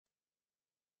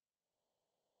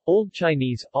Old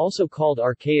Chinese, also called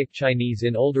Archaic Chinese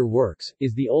in older works,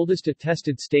 is the oldest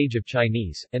attested stage of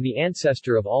Chinese, and the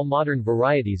ancestor of all modern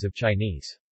varieties of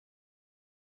Chinese.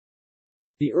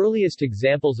 The earliest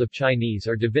examples of Chinese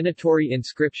are divinatory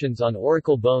inscriptions on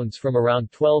oracle bones from around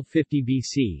 1250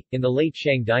 BC, in the late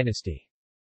Shang dynasty.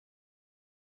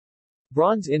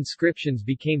 Bronze inscriptions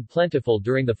became plentiful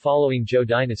during the following Zhou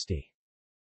dynasty.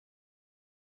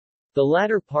 The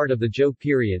latter part of the Zhou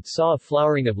period saw a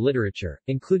flowering of literature,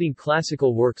 including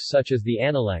classical works such as the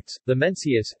Analects, the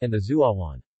Mencius, and the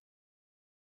Zuawan.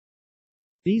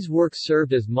 These works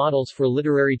served as models for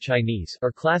literary Chinese,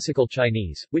 or classical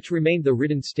Chinese, which remained the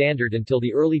written standard until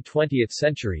the early 20th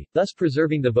century, thus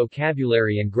preserving the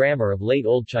vocabulary and grammar of late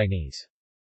Old Chinese.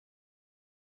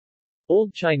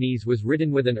 Old Chinese was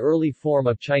written with an early form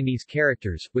of Chinese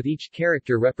characters, with each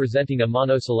character representing a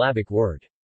monosyllabic word.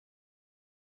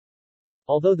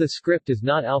 Although the script is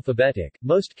not alphabetic,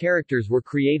 most characters were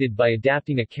created by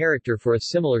adapting a character for a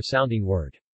similar-sounding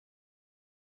word.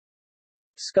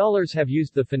 Scholars have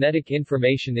used the phonetic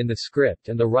information in the script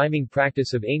and the rhyming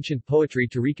practice of ancient poetry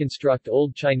to reconstruct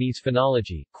Old Chinese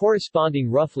phonology, corresponding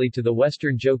roughly to the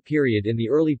Western Zhou period in the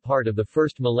early part of the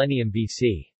first millennium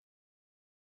BC.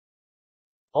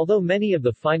 Although many of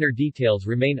the finer details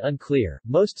remain unclear,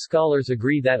 most scholars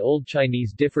agree that Old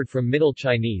Chinese differed from Middle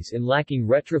Chinese in lacking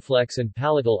retroflex and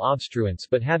palatal obstruents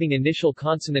but having initial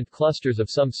consonant clusters of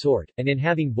some sort, and in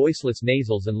having voiceless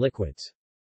nasals and liquids.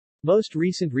 Most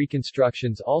recent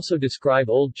reconstructions also describe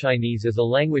Old Chinese as a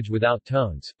language without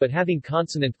tones, but having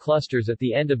consonant clusters at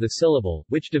the end of the syllable,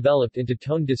 which developed into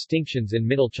tone distinctions in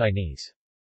Middle Chinese.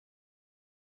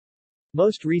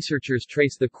 Most researchers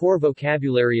trace the core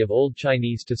vocabulary of Old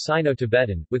Chinese to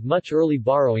Sino-Tibetan, with much early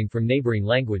borrowing from neighboring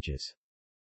languages.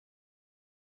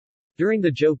 During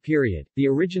the Zhou period, the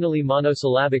originally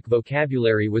monosyllabic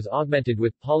vocabulary was augmented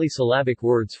with polysyllabic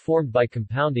words formed by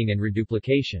compounding and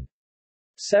reduplication.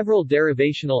 Several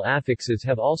derivational affixes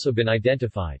have also been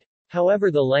identified.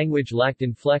 However, the language lacked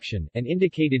inflection, and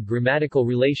indicated grammatical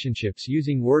relationships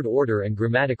using word order and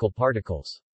grammatical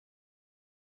particles.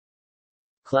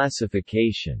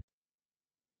 Classification.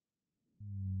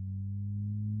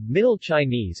 Middle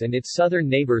Chinese and its southern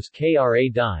neighbors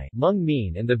Kra Dai, Hmong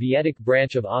Mien and the Vedic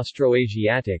branch of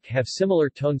Austroasiatic have similar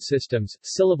tone systems,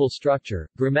 syllable structure,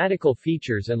 grammatical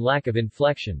features and lack of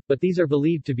inflection, but these are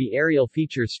believed to be areal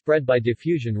features spread by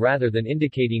diffusion rather than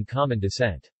indicating common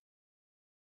descent.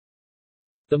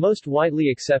 The most widely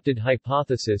accepted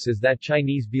hypothesis is that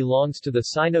Chinese belongs to the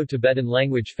Sino-Tibetan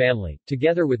language family,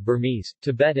 together with Burmese,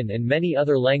 Tibetan and many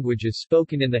other languages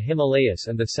spoken in the Himalayas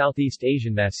and the Southeast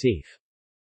Asian Massif.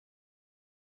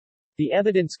 The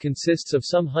evidence consists of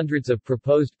some hundreds of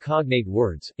proposed cognate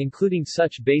words, including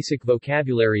such basic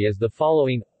vocabulary as the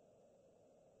following.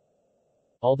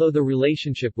 Although the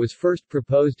relationship was first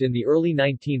proposed in the early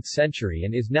 19th century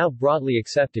and is now broadly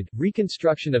accepted,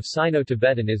 reconstruction of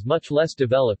Sino-Tibetan is much less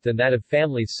developed than that of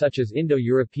families such as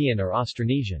Indo-European or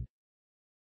Austronesian.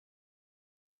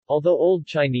 Although Old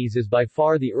Chinese is by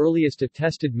far the earliest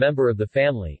attested member of the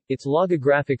family, its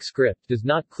logographic script does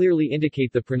not clearly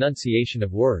indicate the pronunciation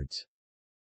of words.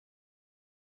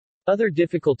 Other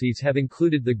difficulties have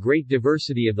included the great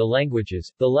diversity of the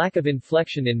languages, the lack of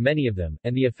inflection in many of them,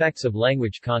 and the effects of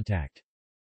language contact.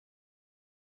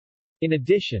 In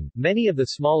addition, many of the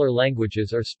smaller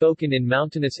languages are spoken in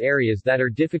mountainous areas that are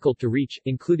difficult to reach,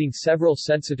 including several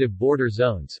sensitive border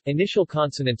zones. Initial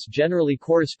consonants generally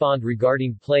correspond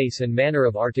regarding place and manner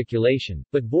of articulation,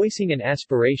 but voicing and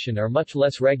aspiration are much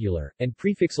less regular, and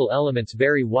prefixal elements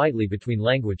vary widely between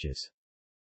languages.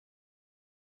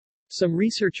 Some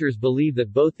researchers believe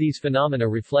that both these phenomena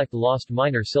reflect lost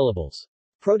minor syllables.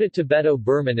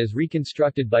 Proto-Tibeto-Burman as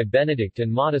reconstructed by Benedict and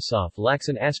Matisoff lacks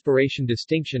an aspiration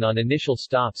distinction on initial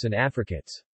stops and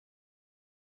affricates.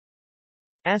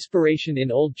 Aspiration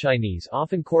in Old Chinese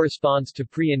often corresponds to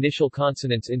pre-initial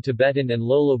consonants in Tibetan and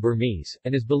Lolo-Burmese,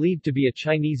 and is believed to be a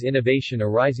Chinese innovation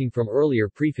arising from earlier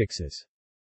prefixes.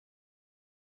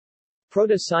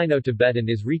 Proto-Sino-Tibetan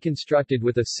is reconstructed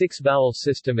with a six-vowel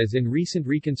system as in recent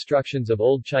reconstructions of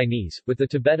Old Chinese, with the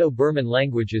Tibeto-Burman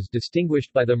languages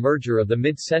distinguished by the merger of the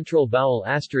mid-central vowel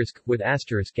 ** with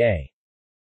 **a.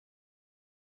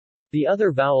 The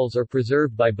other vowels are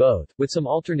preserved by both, with some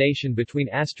alternation between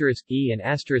 *e and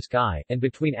 *i, and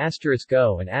between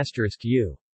 *o and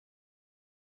 *u.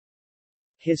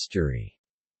 History.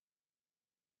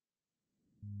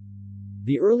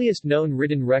 The earliest known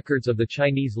written records of the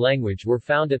Chinese language were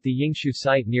found at the Yingshu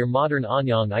site near modern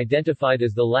Anyang, identified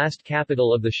as the last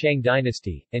capital of the Shang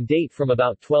dynasty, and date from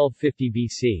about 1250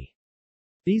 BC.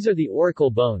 These are the auricle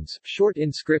bones, short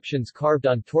inscriptions carved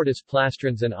on tortoise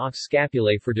plastrons and ox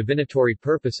scapulae for divinatory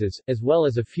purposes, as well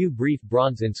as a few brief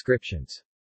bronze inscriptions.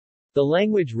 The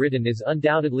language written is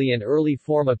undoubtedly an early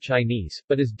form of Chinese,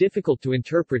 but is difficult to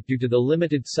interpret due to the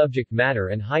limited subject matter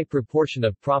and high proportion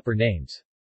of proper names.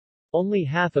 Only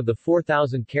half of the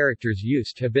 4,000 characters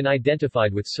used have been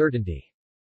identified with certainty.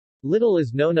 Little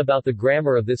is known about the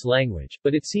grammar of this language,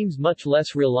 but it seems much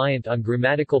less reliant on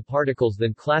grammatical particles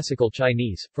than Classical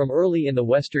Chinese. From early in the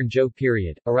Western Zhou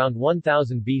period, around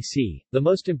 1000 BC, the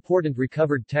most important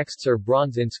recovered texts are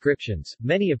bronze inscriptions,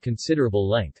 many of considerable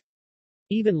length.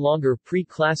 Even longer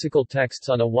pre-classical texts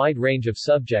on a wide range of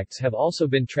subjects have also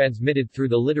been transmitted through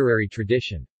the literary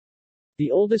tradition. The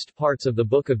oldest parts of the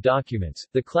Book of Documents,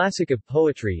 the classic of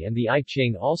poetry and the I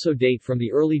Ching also date from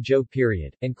the early Zhou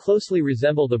period, and closely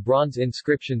resemble the bronze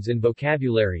inscriptions in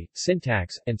vocabulary,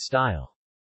 syntax, and style.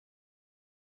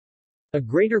 A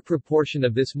greater proportion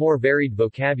of this more varied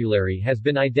vocabulary has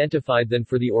been identified than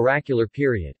for the oracular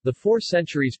period, the 4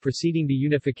 centuries preceding the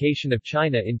unification of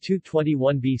China in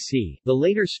 221 BC, the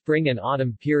later Spring and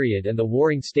Autumn period and the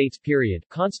Warring States period,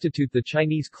 constitute the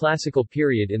Chinese classical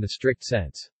period in the strict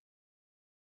sense.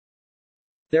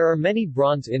 There are many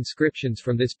bronze inscriptions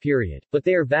from this period, but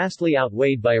they are vastly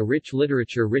outweighed by a rich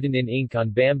literature written in ink on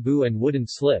bamboo and wooden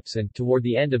slips and, toward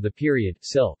the end of the period,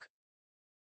 silk.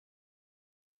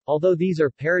 Although these are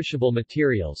perishable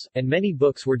materials, and many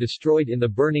books were destroyed in the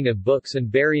burning of books and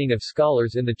burying of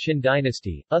scholars in the Qin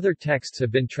dynasty, other texts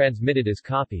have been transmitted as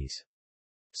copies.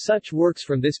 Such works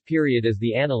from this period as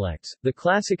the Analects, the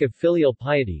classic of filial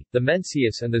piety, the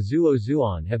Mencius and the Zuo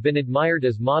Zuan have been admired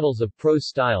as models of prose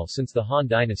style since the Han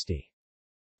dynasty.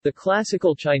 The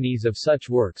classical Chinese of such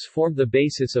works formed the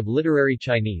basis of literary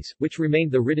Chinese, which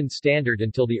remained the written standard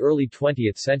until the early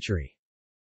 20th century.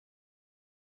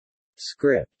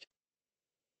 Script.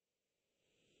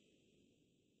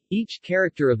 Each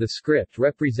character of the script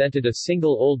represented a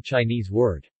single Old Chinese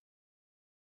word.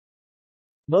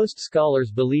 Most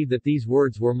scholars believe that these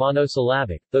words were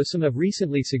monosyllabic, though some have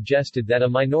recently suggested that a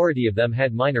minority of them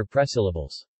had minor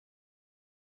presyllables.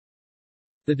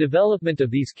 The development of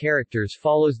these characters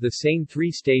follows the same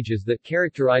 3 stages that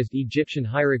characterized Egyptian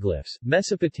hieroglyphs,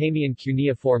 Mesopotamian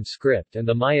cuneiform script and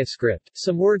the Maya script.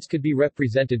 Some words could be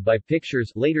represented by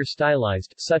pictures, later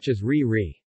stylized, such as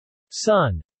ri,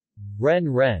 sun,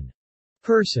 ren,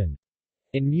 person,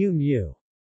 and mu,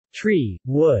 tree,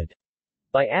 wood,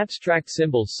 by abstract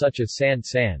symbols such as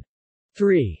san,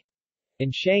 3,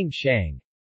 and shang,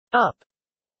 up,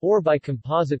 or by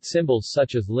composite symbols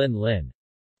such as lin,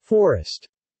 forest,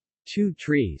 2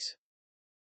 trees.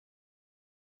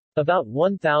 About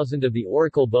 1,000 of the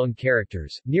auricle bone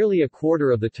characters, nearly a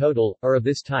quarter of the total, are of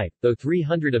this type, though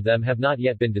 300 of them have not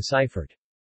yet been deciphered.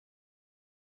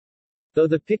 Though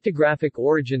the pictographic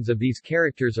origins of these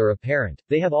characters are apparent,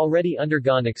 they have already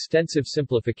undergone extensive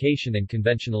simplification and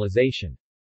conventionalization.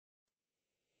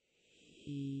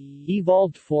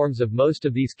 Evolved forms of most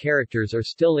of these characters are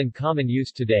still in common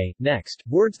use today. Next,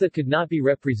 words that could not be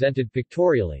represented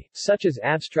pictorially, such as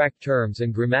abstract terms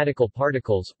and grammatical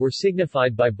particles, were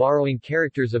signified by borrowing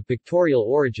characters of pictorial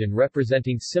origin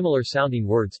representing similar-sounding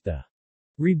words. The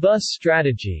rebus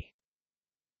strategy.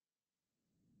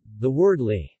 The word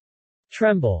li,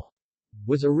 tremble,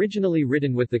 was originally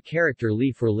written with the character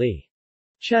li for li,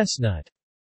 chestnut.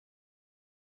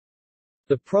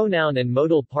 The pronoun and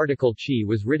modal particle chi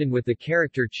was written with the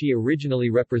character chi originally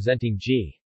representing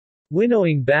ji,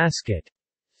 winnowing basket.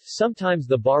 Sometimes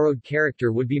the borrowed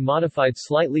character would be modified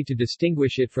slightly to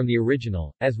distinguish it from the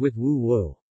original, as with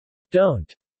wu,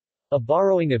 don't, a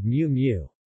borrowing of mu,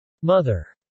 mother.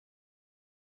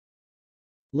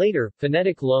 Later,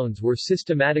 phonetic loans were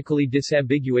systematically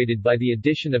disambiguated by the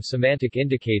addition of semantic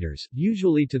indicators,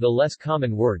 usually to the less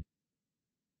common word.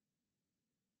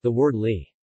 The word li,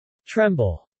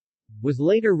 tremble, was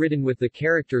later written with the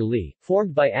character li,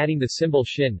 formed by adding the symbol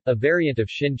shin, a variant of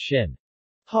shin,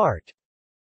 heart.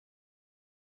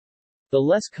 The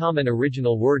less common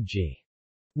original word ji,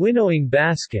 winnowing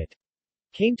basket,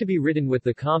 came to be written with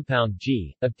the compound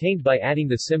ji, obtained by adding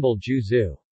the symbol ju,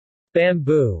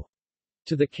 bamboo,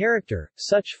 to the character.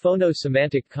 Such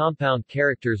phono-semantic compound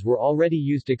characters were already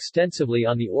used extensively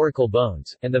on the auricle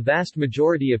bones, and the vast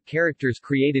majority of characters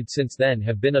created since then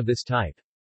have been of this type.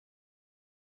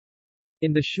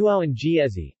 In the Shuoan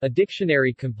Jiezi, a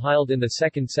dictionary compiled in the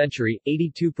 2nd century,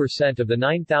 82% of the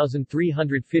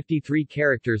 9,353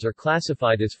 characters are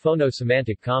classified as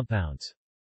phono-semantic compounds.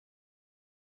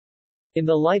 In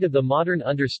the light of the modern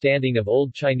understanding of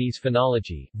Old Chinese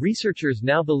phonology, researchers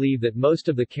now believe that most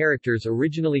of the characters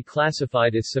originally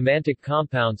classified as semantic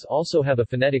compounds also have a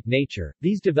phonetic nature.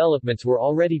 These developments were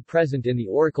already present in the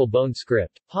oracle bone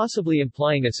script, possibly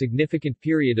implying a significant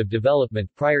period of development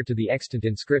prior to the extant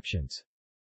inscriptions.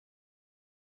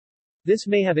 This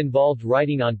may have involved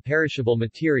writing on perishable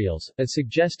materials, as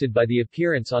suggested by the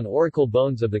appearance on oracle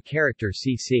bones of the character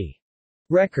CC.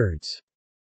 Records.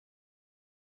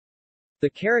 The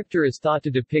character is thought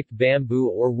to depict bamboo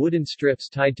or wooden strips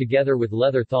tied together with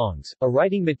leather thongs, a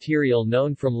writing material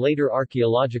known from later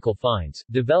archaeological finds.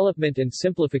 Development and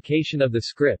simplification of the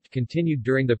script continued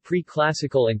during the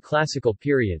pre-classical and classical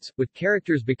periods, with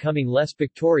characters becoming less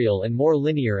pictorial and more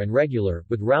linear and regular,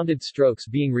 with rounded strokes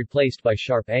being replaced by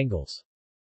sharp angles.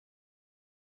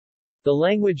 The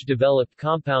language developed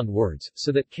compound words,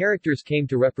 so that characters came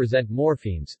to represent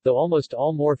morphemes, though almost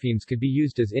all morphemes could be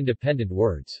used as independent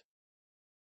words.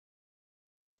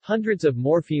 Hundreds of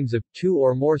morphemes of 2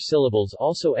 or more syllables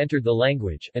also entered the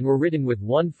language, and were written with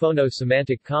one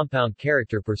phono-semantic compound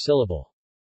character per syllable.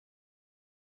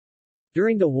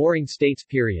 During the Warring States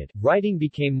period, writing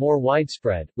became more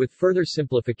widespread, with further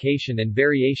simplification and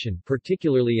variation,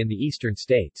 particularly in the eastern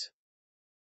states.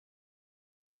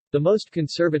 The most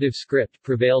conservative script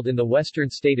prevailed in the western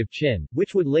state of Qin,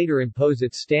 which would later impose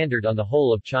its standard on the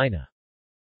whole of China.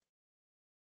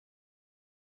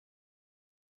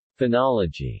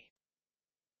 Phonology.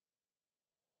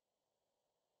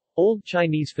 Old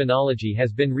Chinese phonology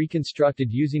has been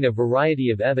reconstructed using a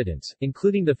variety of evidence,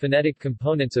 including the phonetic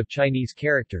components of Chinese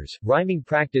characters, rhyming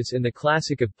practice in the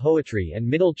classic of poetry and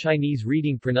Middle Chinese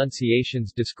reading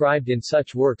pronunciations described in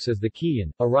such works as the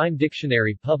Qian, a rhyme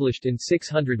dictionary published in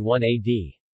 601 AD.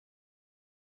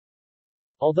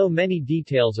 Although many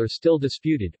details are still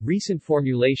disputed, recent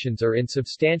formulations are in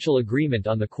substantial agreement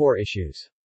on the core issues.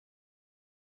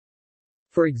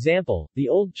 For example, the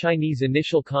Old Chinese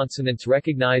initial consonants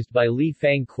recognized by Li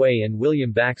Fang Kuei and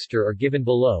William Baxter are given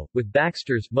below, with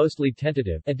Baxter's mostly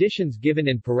tentative additions given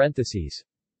in parentheses.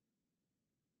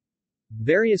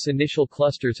 Various initial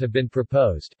clusters have been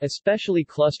proposed, especially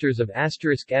clusters of *s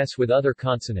with other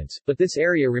consonants, but this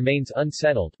area remains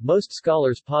unsettled. Most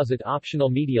scholars posit optional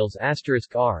medials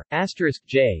 *r,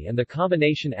 *j and the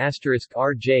combination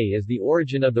 *rj as the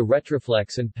origin of the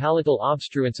retroflex and palatal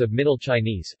obstruents of Middle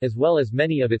Chinese, as well as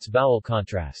many of its vowel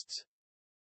contrasts.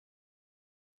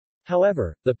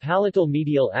 However, the palatal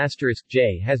medial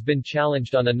 *j has been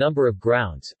challenged on a number of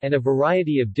grounds, and a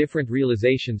variety of different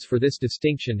realizations for this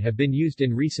distinction have been used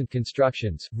in recent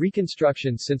constructions.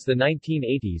 Reconstructions since the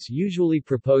 1980s usually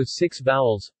propose 6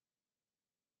 vowels.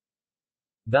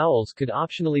 Vowels could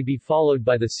optionally be followed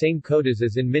by the same codas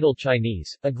as in Middle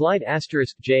Chinese, a glide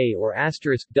 *j or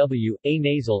 *w, a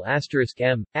nasal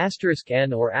 *m,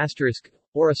 *n or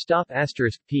a stop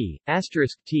 *p,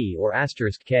 *t or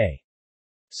 *k.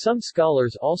 Some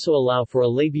scholars also allow for a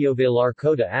labiovelar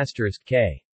coda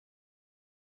 *k.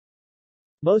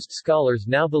 Most scholars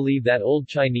now believe that Old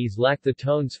Chinese lacked the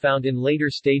tones found in later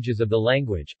stages of the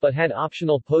language, but had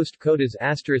optional post-codas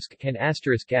 *n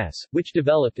 *s, which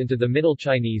developed into the Middle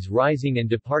Chinese rising and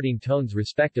departing tones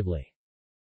respectively.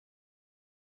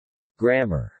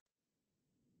 Grammar.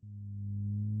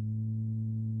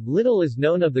 Little is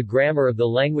known of the grammar of the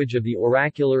language of the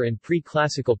oracular and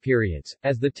pre-classical periods,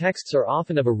 as the texts are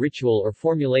often of a ritual or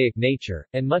formulaic nature,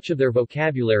 and much of their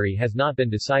vocabulary has not been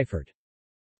deciphered.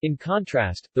 In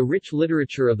contrast, the rich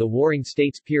literature of the Warring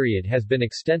States period has been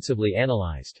extensively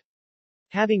analyzed.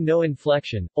 Having no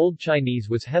inflection, Old Chinese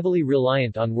was heavily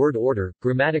reliant on word order,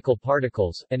 grammatical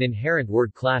particles, and inherent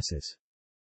word classes.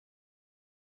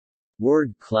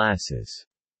 Word classes.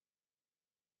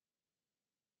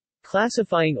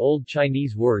 Classifying Old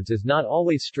Chinese words is not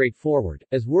always straightforward,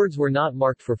 as words were not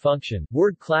marked for function,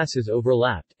 word classes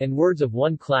overlapped, and words of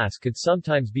one class could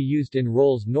sometimes be used in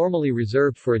roles normally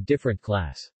reserved for a different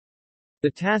class.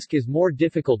 The task is more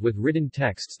difficult with written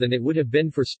texts than it would have been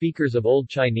for speakers of Old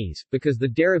Chinese, because the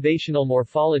derivational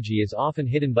morphology is often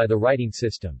hidden by the writing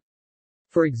system.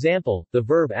 For example, the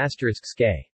verb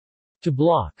 *ske, to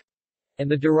block, and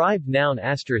the derived noun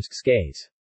 *skes,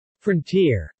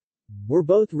 frontier, were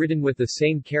both written with the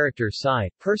same character psi.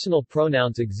 Personal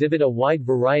pronouns exhibit a wide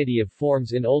variety of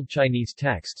forms in Old Chinese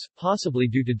texts, possibly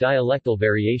due to dialectal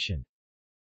variation.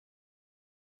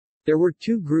 There were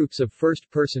 2 groups of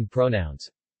first-person pronouns.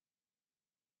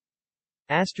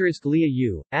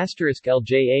 *liau,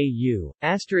 *ljau,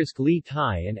 *li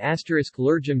tai and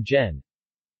 *lurjum gen.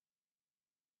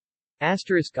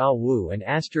 **awu and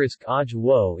 **aj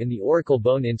wo in the oracle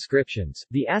bone inscriptions.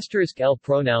 The **l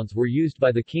pronouns were used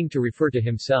by the king to refer to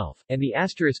himself, and the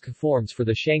 ** forms for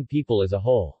the Shang people as a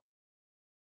whole.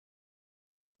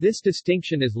 This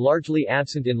distinction is largely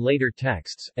absent in later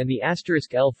texts, and the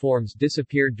 *l forms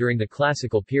disappeared during the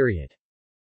classical period.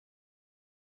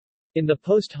 In the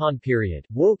post-Han period,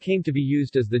 wo came to be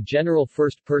used as the general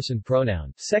first-person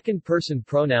pronoun. Second-person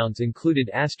pronouns included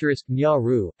 *nya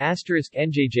ru,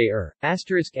 *njjr,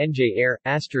 *njr,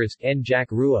 *njak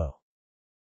ruo.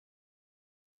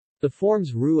 The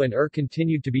forms ru and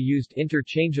continued to be used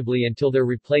interchangeably until their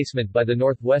replacement by the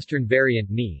northwestern variant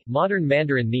ni, modern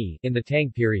Mandarin ni, in the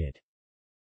Tang period.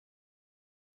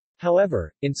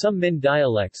 However, in some Min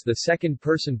dialects the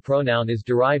second-person pronoun is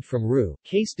derived from ru.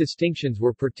 Case distinctions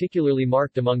were particularly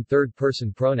marked among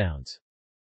third-person pronouns.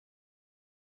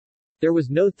 There was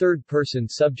no third-person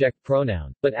subject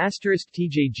pronoun, but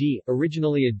 *tjg,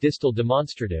 originally a distal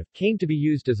demonstrative, came to be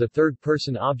used as a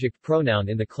third-person object pronoun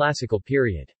in the classical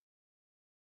period.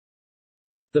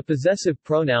 The possessive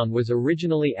pronoun was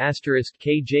originally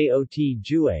 *kjot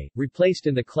jue, replaced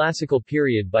in the classical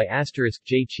period by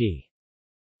 *jchi.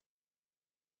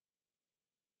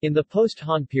 In the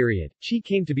post-Han period, chi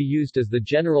came to be used as the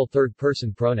general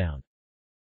third-person pronoun.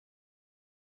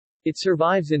 It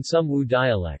survives in some Wu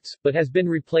dialects, but has been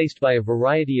replaced by a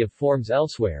variety of forms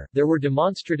elsewhere. There were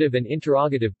demonstrative and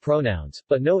interrogative pronouns,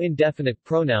 but no indefinite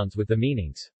pronouns with the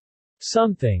meanings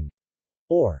something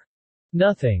or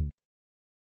nothing.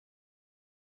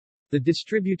 The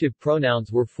distributive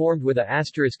pronouns were formed with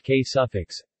a *k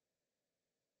suffix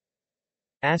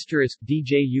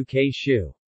 *djuk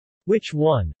shu. Which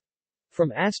one?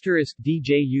 From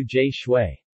 *djuj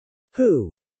shui.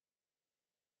 Who?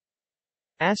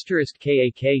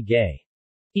 *kak gay.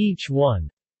 Each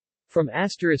one. From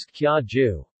 *kya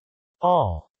ju.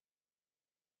 All.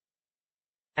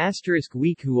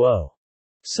 *week huo.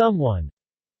 Someone.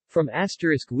 From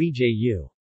 *wijju.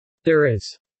 There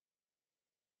is.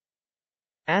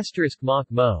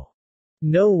 *mok mo.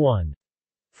 No one.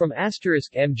 From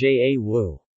 *mja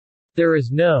wu. There is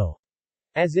no.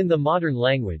 As in the modern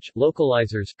language,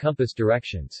 localizers, compass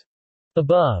directions,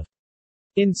 above,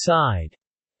 inside,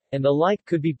 and the like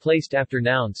could be placed after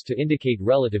nouns to indicate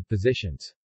relative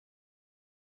positions.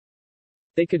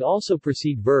 They could also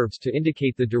precede verbs to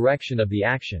indicate the direction of the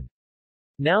action.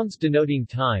 Nouns denoting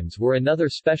times were another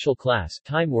special class,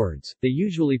 time words. They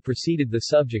usually preceded the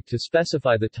subject to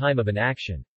specify the time of an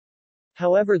action.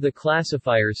 However, the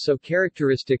classifiers so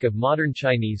characteristic of modern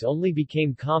Chinese only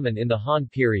became common in the Han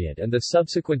period and the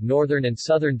subsequent northern and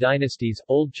southern dynasties.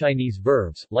 Old Chinese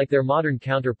verbs, like their modern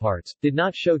counterparts, did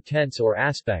not show tense or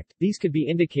aspect. These could be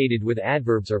indicated with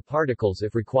adverbs or particles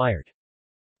if required.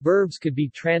 Verbs could be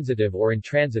transitive or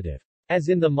intransitive. As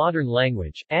in the modern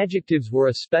language, adjectives were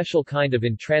a special kind of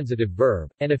intransitive verb,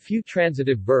 and a few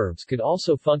transitive verbs could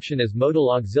also function as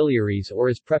modal auxiliaries or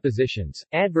as prepositions.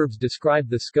 Adverbs describe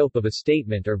the scope of a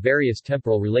statement or various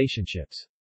temporal relationships.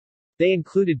 They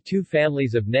included two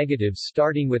families of negatives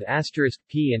starting with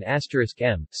 *p and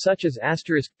 *m, such as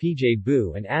 *pj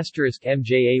bu and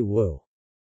 *mja wu.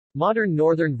 Modern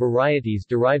northern varieties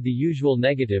derive the usual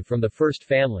negative from the first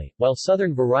family, while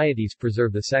southern varieties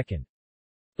preserve the second.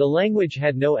 The language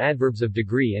had no adverbs of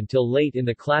degree until late in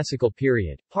the classical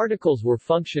period. Particles were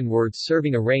function words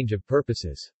serving a range of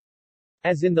purposes.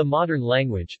 As in the modern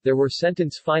language, there were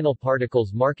sentence final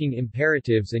particles marking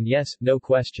imperatives and yes, no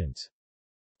questions.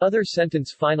 Other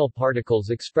sentence final particles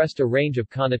expressed a range of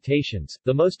connotations,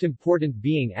 the most important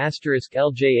being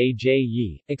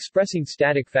 *ljaje, expressing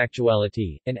static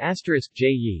factuality, and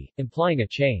 *je, implying a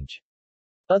change.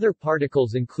 Other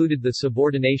particles included the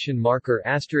subordination marker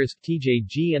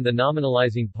 *tjg and the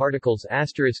nominalizing particles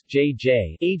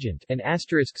 *jj, agent, and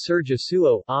 *serja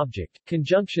suo, object.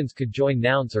 Conjunctions could join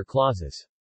nouns or clauses.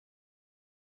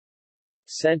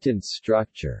 Sentence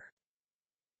structure.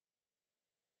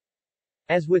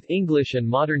 As with English and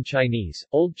modern Chinese,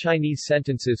 Old Chinese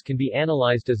sentences can be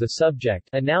analyzed as a subject,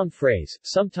 a noun phrase,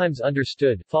 sometimes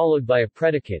understood, followed by a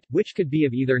predicate, which could be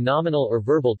of either nominal or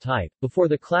verbal type. Before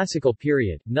the classical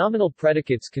period, nominal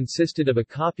predicates consisted of a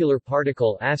copular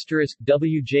particle *wjij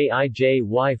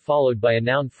followed by a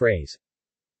noun phrase.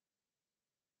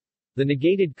 The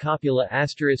negated copula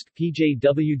 *pjwjij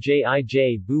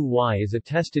bu y is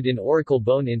attested in oracle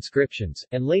bone inscriptions,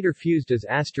 and later fused as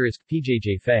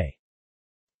 *pjj fei.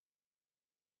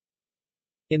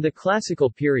 In the classical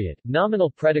period, nominal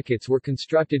predicates were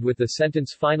constructed with the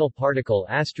sentence final particle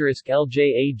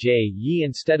 *ljaj yi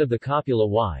instead of the copula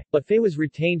y, but fei was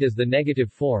retained as the negative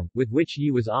form, with which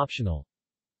yi was optional.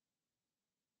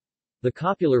 the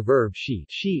copular verb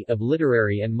shi of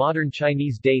literary and modern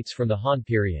Chinese dates from the Han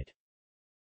period.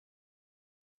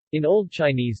 In Old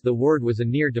Chinese the word was a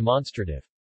near demonstrative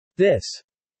this,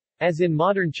 as in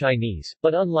modern Chinese,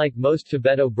 but unlike most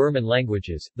Tibeto-Burman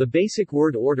languages, the basic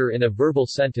word order in a verbal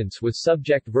sentence was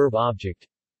subject-verb-object.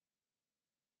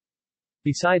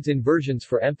 Besides inversions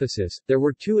for emphasis, there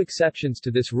were two exceptions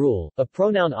to this rule. A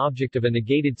pronoun object of a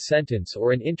negated sentence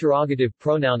or an interrogative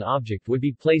pronoun object would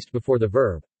be placed before the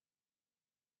verb.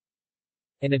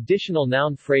 An additional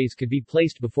noun phrase could be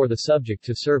placed before the subject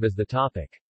to serve as the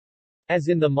topic. As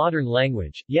in the modern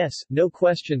language, yes, no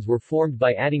questions were formed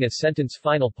by adding a sentence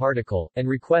final particle, and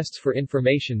requests for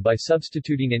information by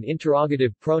substituting an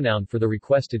interrogative pronoun for the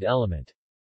requested element.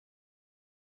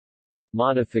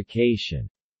 Modification.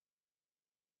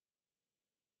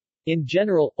 In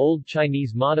general, Old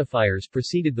Chinese modifiers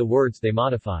preceded the words they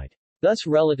modified. Thus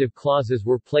relative clauses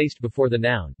were placed before the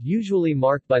noun, usually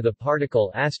marked by the particle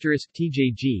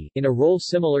 *tjg, in a role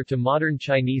similar to modern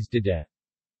Chinese dede.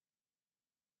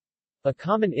 A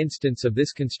common instance of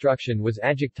this construction was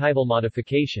adjectival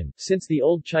modification, since the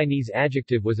Old Chinese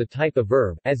adjective was a type of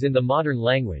verb, as in the modern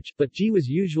language, but g was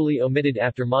usually omitted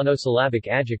after monosyllabic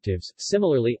adjectives.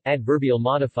 Similarly, adverbial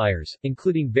modifiers,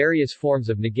 including various forms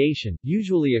of negation,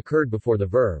 usually occurred before the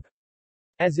verb.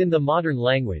 As in the modern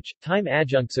language, time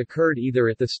adjuncts occurred either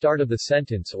at the start of the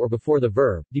sentence or before the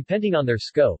verb, depending on their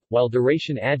scope, while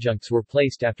duration adjuncts were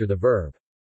placed after the verb.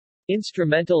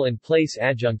 Instrumental and place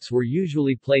adjuncts were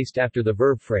usually placed after the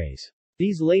verb phrase.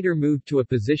 These later moved to a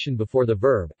position before the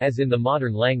verb, as in the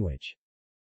modern language.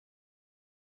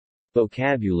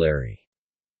 Vocabulary.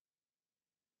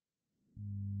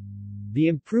 The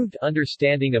improved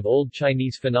understanding of Old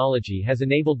Chinese phonology has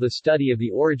enabled the study of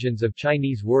the origins of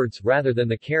Chinese words rather than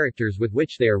the characters with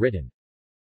which they are written.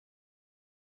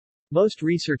 Most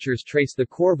researchers trace the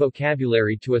core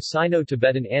vocabulary to a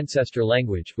Sino-Tibetan ancestor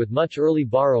language, with much early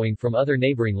borrowing from other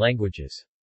neighboring languages.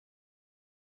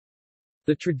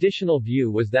 The traditional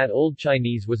view was that Old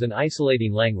Chinese was an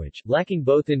isolating language, lacking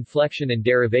both inflection and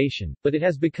derivation, but it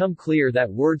has become clear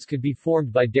that words could be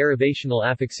formed by derivational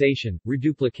affixation,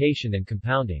 reduplication and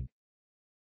compounding.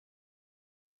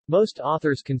 Most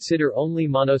authors consider only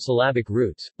monosyllabic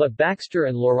roots, but Baxter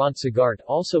and Laurent Sagart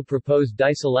also propose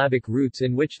disyllabic roots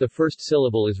in which the first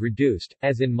syllable is reduced,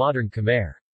 as in modern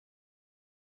Khmer.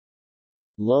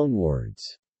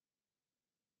 Loanwords.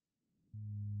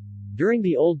 During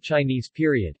the Old Chinese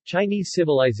period, Chinese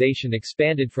civilization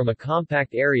expanded from a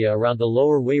compact area around the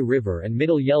Lower Wei River and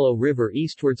Middle Yellow River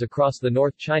eastwards across the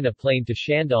North China Plain to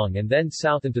Shandong and then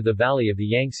south into the valley of the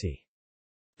Yangtze.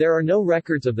 There are no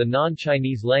records of the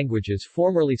non-Chinese languages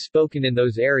formerly spoken in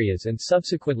those areas and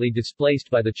subsequently displaced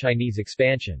by the Chinese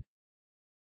expansion.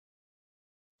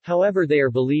 However, they are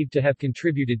believed to have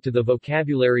contributed to the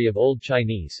vocabulary of Old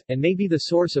Chinese, and may be the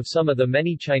source of some of the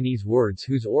many Chinese words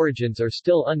whose origins are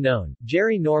still unknown.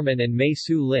 Jerry Norman and Mei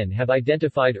Su Lin have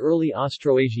identified early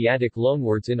Austroasiatic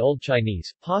loanwords in Old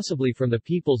Chinese, possibly from the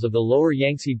peoples of the lower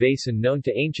Yangtze Basin known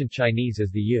to ancient Chinese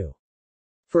as the Yu.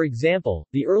 For example,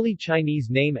 the early Chinese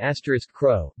name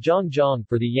 *crow, Zhangzhang,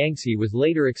 for the Yangtze was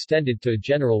later extended to a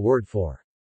general word for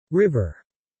river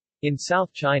in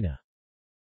South China.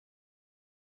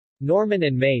 Norman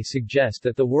and May suggest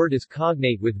that the word is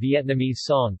cognate with Vietnamese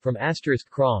song from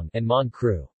 *krong and Mon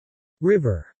Cru,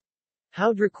 river.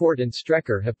 Houdricourt and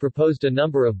Strecker have proposed a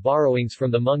number of borrowings from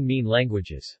the Hmong-Mien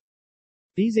languages.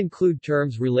 These include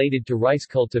terms related to rice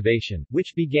cultivation,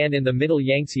 which began in the Middle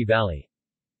Yangtze Valley.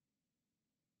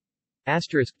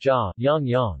 *ja, yang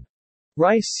yang,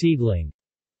 rice seedling,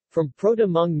 from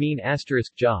Proto-Hmong-Mien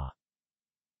 *ja.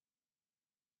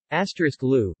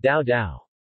 *lu, dao dao,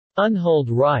 unhulled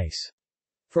rice,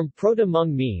 from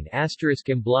Proto-Hmong-Mien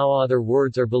 *mblau. Other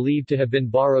words are believed to have been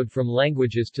borrowed from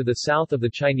languages to the south of the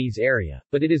Chinese area,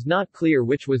 but it is not clear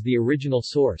which was the original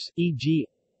source, e.g.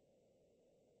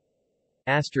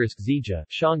 *zija,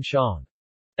 shang shang,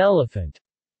 elephant,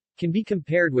 can be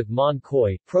compared with Mon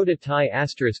Khoi, Proto-Thai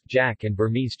 *jack and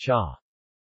Burmese cha.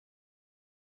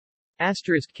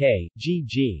 *k,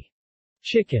 gg,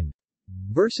 chicken,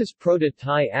 versus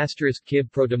Proto-Thai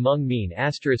 *kib, Proto-Hmong-Mien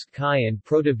 *kai and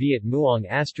Proto-Viet Muong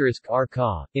 *r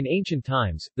ka. In ancient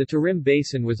times, the Tarim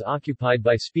Basin was occupied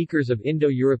by speakers of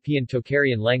Indo-European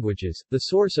Tocharian languages, the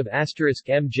source of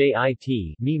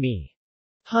 *mjit, mimi,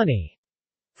 honey,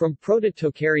 from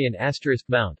Proto-Tocharian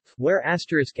 *mount, where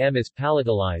 *m is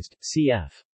palatalized,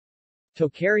 cf.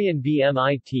 Tocharian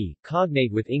bmit,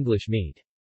 cognate with English meat.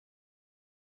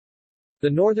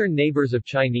 The northern neighbors of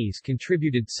Chinese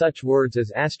contributed such words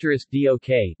as *dok,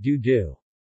 du,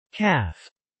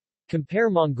 calf. Compare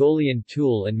Mongolian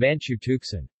tul and Manchu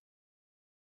tuksan.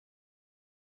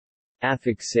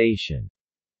 Affixation.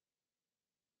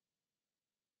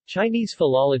 Chinese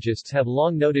philologists have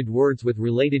long noted words with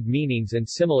related meanings and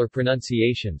similar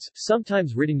pronunciations,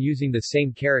 sometimes written using the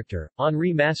same character.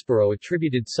 Henri Maspero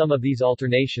attributed some of these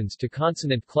alternations to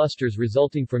consonant clusters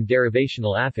resulting from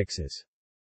derivational affixes.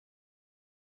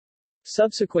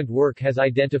 Subsequent work has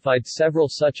identified several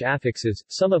such affixes,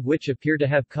 some of which appear to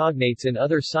have cognates in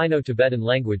other Sino-Tibetan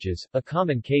languages. A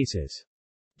common case is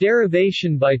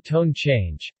derivation by tone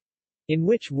change, in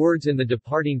which words in the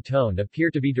departing tone appear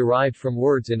to be derived from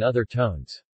words in other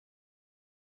tones.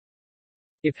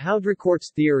 If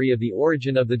Houdricourt's theory of the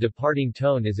origin of the departing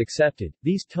tone is accepted,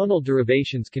 these tonal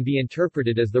derivations can be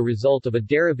interpreted as the result of a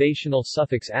derivational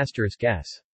suffix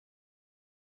 *s.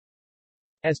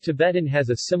 As Tibetan has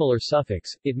a similar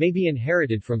suffix, it may be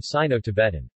inherited from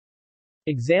Sino-Tibetan.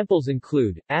 Examples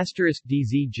include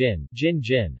 *dz jin, jin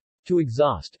jin, to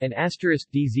exhaust, and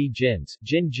 *dz jins,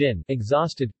 jin jin,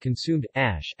 exhausted, consumed,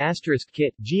 ash,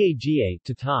 *kit, ga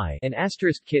to tie, and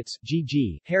 *kits,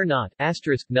 gg, hair knot,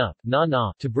 *nup, na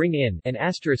na, to bring in, and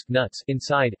 *nuts,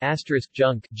 inside,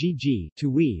 *junk, gg, to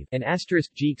weave, and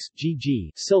 *jeeks, gg,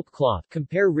 silk cloth.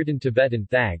 Compare written Tibetan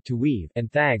thag, to weave,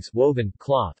 and thags, woven,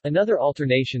 cloth. Another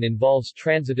alternation involves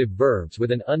transitive verbs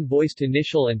with an unvoiced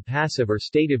initial and passive or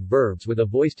stative verbs with a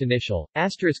voiced initial,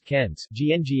 *kens,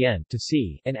 gngn, to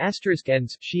see, and *ens,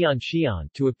 xian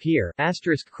xian, to appear,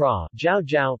 *kra, jiao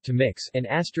jiao, to mix, and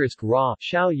 *ra,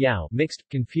 xiao yao, mixed,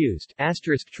 confused,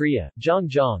 *tria, zhang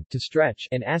zhang, to stretch,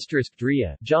 and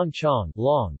 *dria, zhang chong,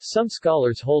 long. Some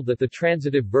scholars hold that the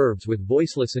transitive verbs with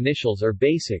voiceless initials are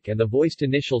basic and the voiced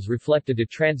initials reflect a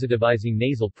detransitivizing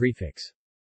nasal prefix.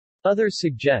 Others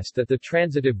suggest that the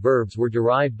transitive verbs were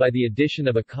derived by the addition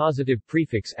of a causative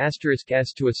prefix *s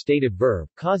to a stative verb,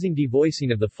 causing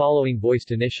devoicing of the following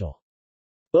voiced initial.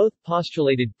 Both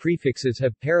postulated prefixes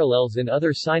have parallels in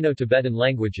other Sino-Tibetan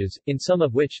languages, in some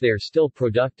of which they are still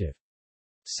productive.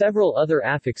 Several other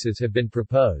affixes have been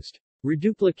proposed.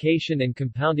 Reduplication and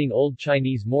compounding Old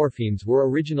Chinese morphemes were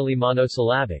originally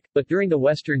monosyllabic, but during the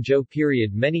Western Zhou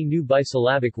period many new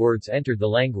bisyllabic words entered the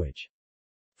language.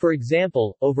 For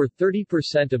example, over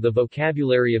 30% of the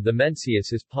vocabulary of the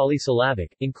Mencius is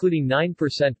polysyllabic, including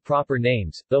 9% proper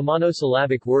names, though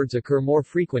monosyllabic words occur more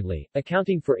frequently,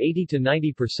 accounting for 80 to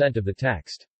 90% of the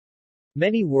text.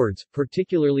 Many words,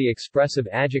 particularly expressive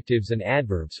adjectives and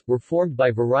adverbs, were formed by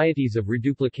varieties of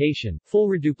reduplication, full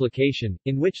reduplication,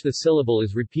 in which the syllable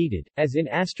is repeated, as in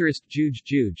 *juj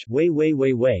juj,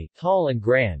 way, tall and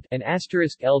grand, and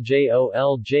 *ljo,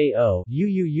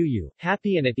 yu,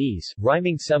 happy and at ease,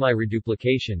 rhyming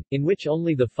semi-reduplication, in which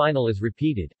only the final is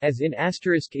repeated, as in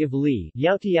 *iv li,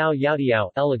 yaotiao,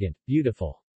 elegant,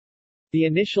 beautiful. The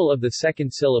initial of the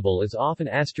second syllable is often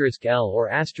 *l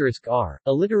or *r,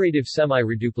 alliterative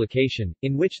semi-reduplication,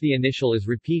 in which the initial is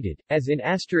repeated, as in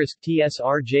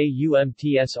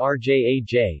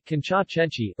 *tsrjumtsrjaj, kancha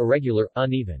chenchi, irregular,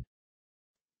 uneven.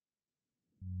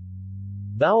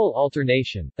 Vowel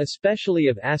alternation, especially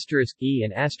of *e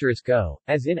and *o,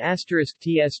 as in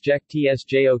 *tsjek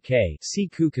tsjok, see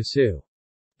ku kasu,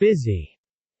 busy,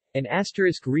 and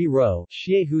 *ri ro,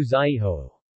 xiehu zaiho,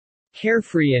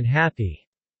 carefree and happy.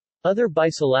 Other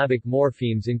bisyllabic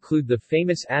morphemes include the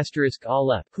famous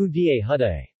 *alep, hu die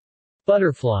hudae,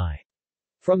 butterfly,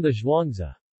 from the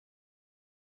Zhuangzi.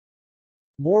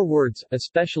 More words,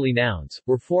 especially nouns,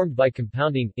 were formed by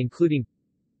compounding, including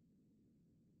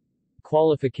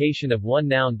qualification of one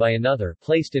noun by another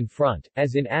placed in front,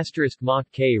 as in *mak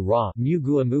k ra,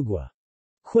 mugua mugua,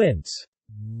 quince,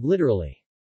 literally,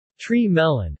 tree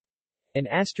melon, and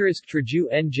 *triju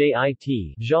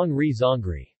njit, zhongri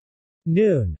zongri,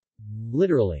 noon,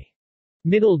 literally,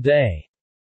 middle day.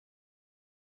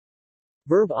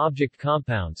 Verb-object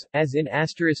compounds, as in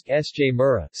 *sj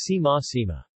mura, sima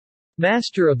sima,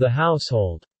 master of the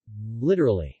household,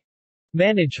 literally,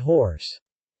 manage horse,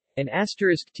 and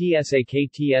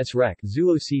 *tsakts rec,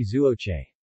 zuosi zuoche,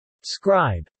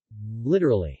 scribe,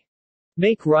 literally,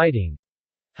 make writing.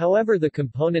 However, the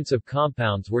components of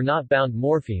compounds were not bound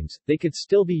morphemes, they could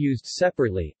still be used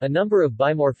separately. A number of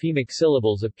bimorphemic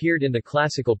syllables appeared in the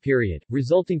classical period,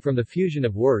 resulting from the fusion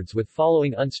of words with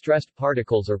following unstressed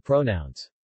particles or pronouns.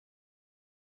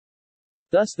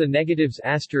 Thus the negatives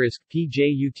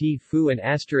 *pjut fu and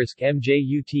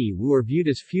 *mjut wu are viewed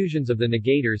as fusions of the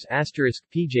negators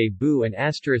 *pj bu and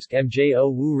 *mjo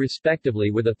wu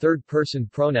respectively, with a third-person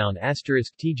pronoun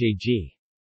 *tjg.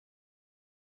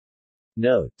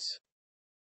 Notes.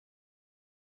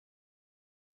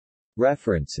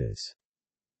 References.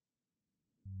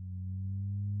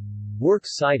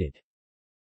 Works cited.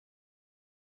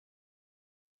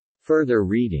 Further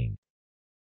reading.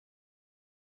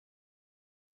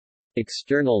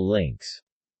 External links.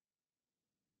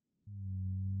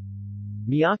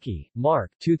 Miyake,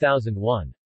 Mark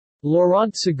 2001.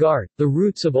 Laurent Sagart, The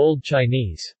Roots of Old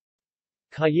Chinese.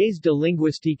 Cahiers de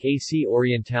linguistique Asie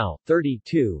orientale,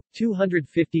 32,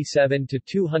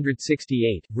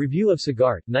 257-268, Review of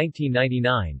Sagart,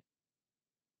 1999.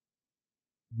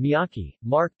 Miyake,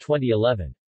 Mark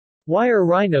 2011. Why Are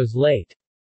Rhinos Late?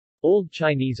 Old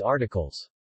Chinese Articles.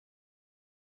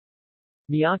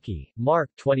 Miyake, Mark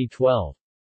 2012.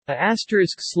 A *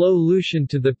 slow lution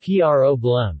to the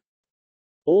problem.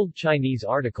 Old Chinese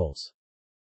Articles.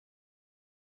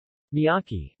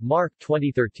 Miyake, Mark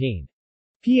 2013.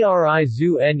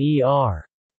 Prizuner.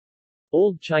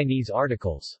 Old Chinese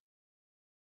Articles.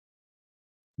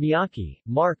 Miyake,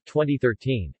 Mark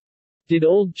 2013. Did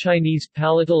Old Chinese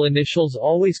palatal initials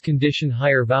always condition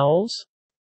higher vowels?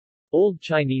 Old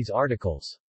Chinese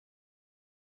Articles.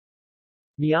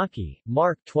 Miyake,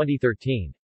 Mark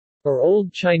 2013. Are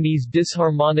Old Chinese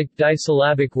disharmonic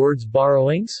disyllabic words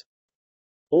borrowings?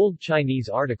 Old Chinese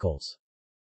Articles.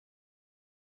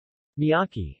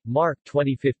 Miyake, Mark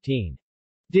 2015.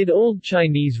 Did Old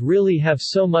Chinese really have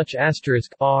so much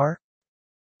 *r?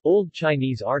 Old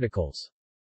Chinese Articles.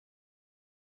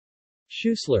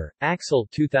 Schuessler, Axel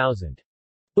 2000.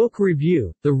 Book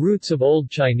Review, The Roots of Old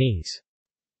Chinese.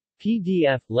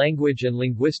 PDF, Language and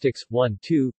Linguistics, 1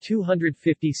 2,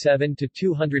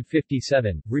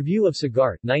 257-257, Review of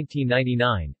Sagart,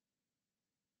 1999.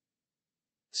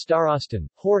 Starostin,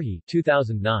 Jorge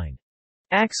 2009.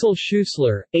 Axel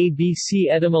Schuessler, ABC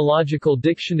Etymological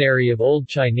Dictionary of Old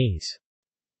Chinese.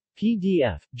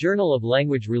 PDF, Journal of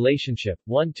Language Relationship,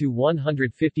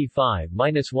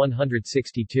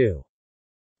 1-155-162.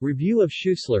 Review of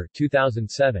Schuessler,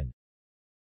 2007.